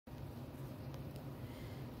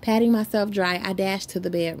Patting myself dry, I dashed to the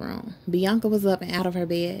bedroom. Bianca was up and out of her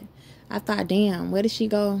bed. I thought, damn, where did she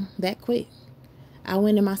go that quick? I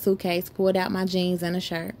went in my suitcase, pulled out my jeans and a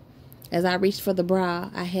shirt. As I reached for the bra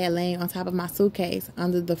I had laying on top of my suitcase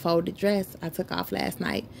under the folded dress I took off last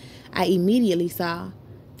night, I immediately saw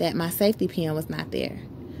that my safety pin was not there.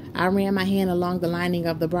 I ran my hand along the lining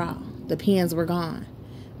of the bra. The pins were gone.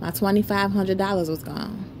 My $2,500 was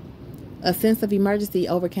gone. A sense of emergency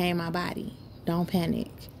overcame my body. Don't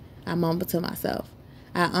panic, I mumbled to myself.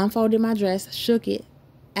 I unfolded my dress, shook it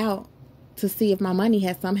out to see if my money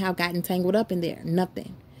had somehow gotten tangled up in there.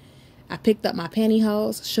 Nothing. I picked up my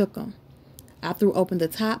pantyhose, shook them. I threw open the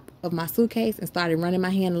top of my suitcase and started running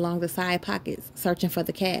my hand along the side pockets, searching for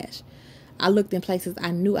the cash. I looked in places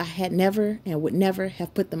I knew I had never and would never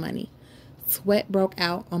have put the money. Sweat broke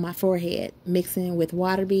out on my forehead, mixing with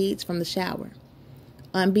water beads from the shower.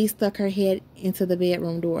 Aunt B stuck her head into the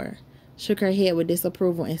bedroom door, shook her head with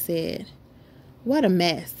disapproval, and said, "What a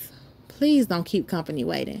mess. Please don't keep company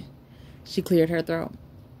waiting." She cleared her throat.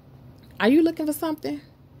 "Are you looking for something?"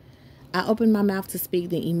 I opened my mouth to speak,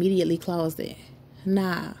 then immediately closed it.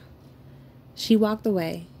 "Nah." She walked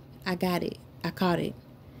away. I got it. I caught it.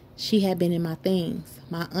 She had been in my things.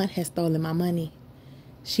 My aunt had stolen my money.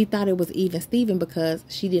 She thought it was even Steven because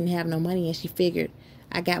she didn't have no money, and she figured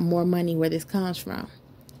I got more money where this comes from,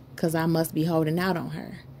 'cause I must be holding out on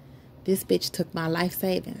her. This bitch took my life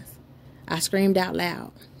savings. I screamed out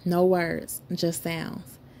loud. No words, just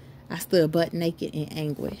sounds. I stood butt naked in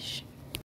anguish.